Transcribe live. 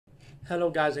Hello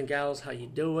guys and gals, how you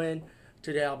doing?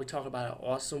 Today I'll be talking about an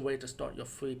awesome way to start your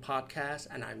free podcast,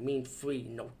 and I mean free,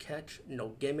 no catch, no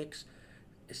gimmicks.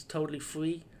 It's totally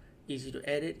free, easy to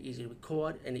edit, easy to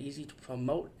record, and easy to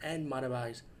promote and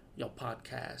monetize your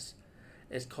podcast.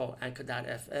 It's called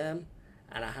Anchor.fm,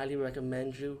 and I highly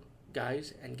recommend you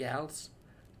guys and gals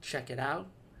check it out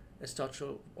and start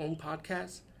your own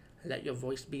podcast and let your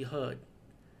voice be heard.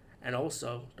 And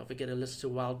also, don't forget to listen to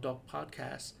Wild Dog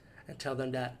Podcast and tell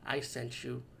them that I sent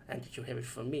you and that you hear it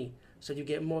from me. So you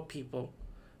get more people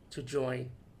to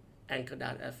join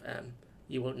Anchor.fm.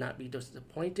 You will not be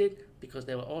disappointed because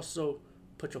they will also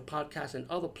put your podcast in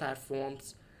other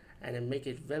platforms and then make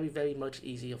it very, very much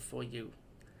easier for you.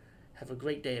 Have a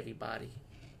great day, everybody.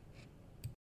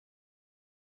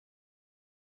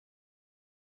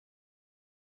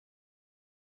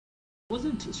 I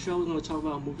wasn't sure I was going to talk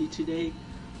about a movie today,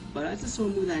 but I just saw a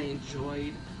movie that I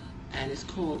enjoyed, and it's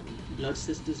called Blood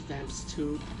Sisters Vamps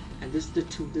 2, and this is the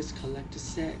 2-disc collector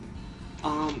set.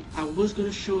 I was going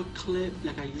to show a clip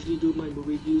like I usually do my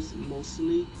movie reviews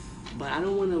mostly, but I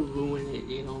don't want to ruin it,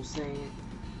 you know what I'm saying?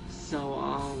 So,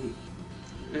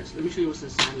 let me show you what's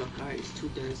inside. Look, alright, it's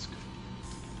 2-disc.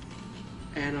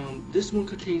 And this one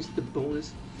contains the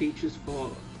bonus features for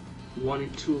 1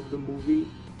 and 2 of the movie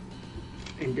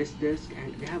in this disc,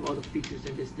 and they have other features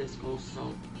in this disc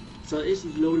also. So it's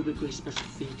loaded with great special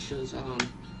features.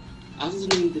 I was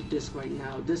just reading the disc right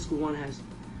now. Disc 1 has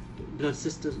Blood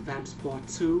Sisters Vamps Part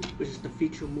 2, which is the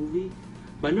feature movie.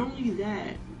 But not only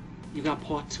that, you got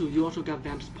Part 2, you also got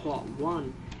Vamps Part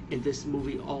 1 in this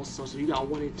movie also. So you got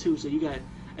 1 and 2, so you got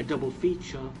a double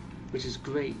feature, which is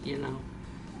great, you know.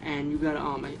 And you got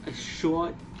a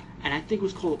short, and I think it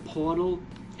was called Portal,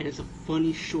 and it's a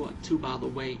funny short too, by the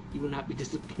way. You will not be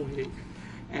disappointed.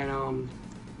 And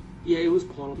yeah, it was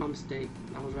Portal, my mistake.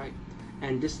 I was right.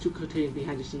 And this too contains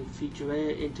behind the scenes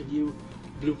featurette, interview,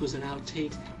 bloopers and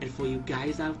outtakes. And for you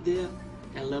guys out there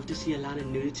that love to see a lot of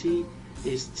nudity,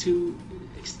 there's 2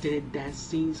 extended dance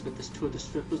scenes with the 2 of the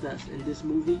strippers that's in this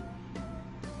movie.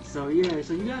 So yeah,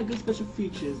 so you got good special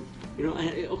features, you know.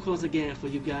 And of course, again, for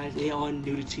you guys, they are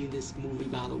nudity in this movie,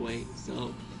 by the way.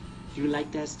 So if you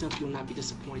like that stuff, you'll not be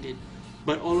disappointed.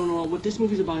 But all in all, what this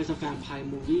movie is about is a vampire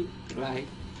movie, right?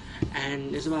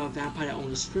 And it's about a vampire that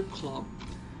owns a strip club.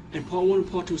 And Part 1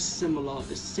 and Part 2 is similar. It's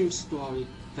the same story.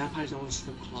 Vampires own a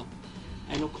strip club.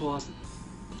 And of course,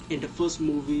 in the first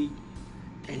movie,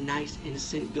 a nice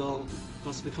innocent girl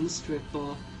wants to become a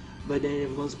stripper, but then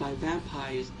it was by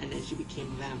vampires, and then she became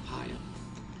a vampire.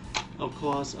 Of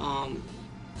course,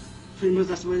 pretty much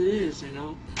that's what it is, you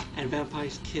know. And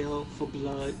vampires kill for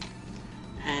blood.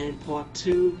 And in Part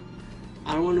 2,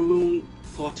 I don't want to ruin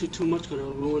Part 2 too much because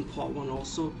it'll ruin Part 1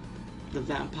 also. The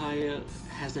vampire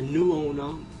has a new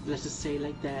owner, let's just say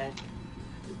like that,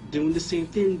 doing the same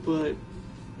thing, but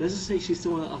let's just say she's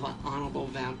somewhat of an honorable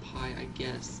vampire, I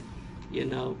guess, you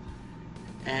know.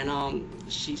 And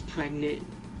she's pregnant,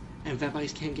 and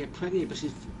vampires can't get pregnant, but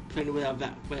she's pregnant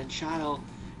with a child.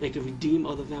 They can redeem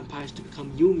other vampires to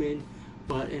become human,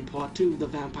 but in Part 2, the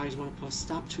vampires want to put a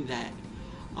stop to that.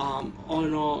 All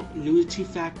in all, nudity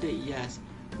factor, yes.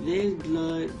 There's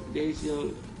blood, there's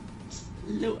your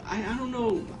little, I don't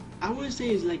know, I wouldn't say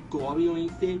it's like gory or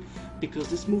anything, because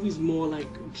this movie's more like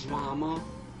drama,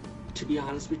 to be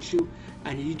honest with you.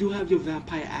 And you do have your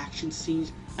vampire action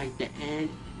scenes, like the end,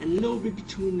 and a little bit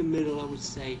between the middle, I would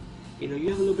say. You know, you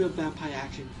have a little bit of vampire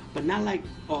action, but not like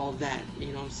all that,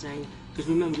 you know what I'm saying? Because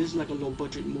remember, this is like a low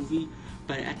budget movie,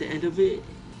 but at the end of it,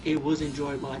 it was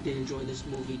enjoyable. I did enjoy this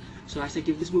movie. So I say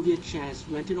give this movie a chance.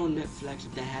 Rent it on Netflix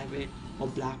if they have it, or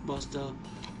Blockbuster,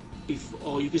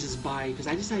 or you could just buy it, because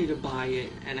I decided to buy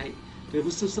it, and there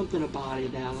was something about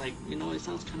it that I'm like, you know, it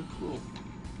sounds kind of cool,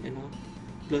 you know.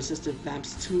 Blood Sister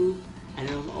Vamps 2, and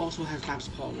it also has Vamps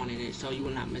Part 1 in it, so you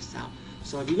will not miss out.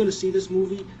 So if you're going to see this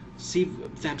movie, see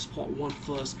Vamps Part 1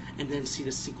 first, and then see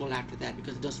the sequel after that,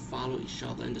 because it does follow each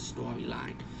other in the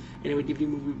storyline. Anyway, DVD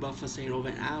Movie Buff for saying over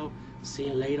and out. See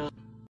you later.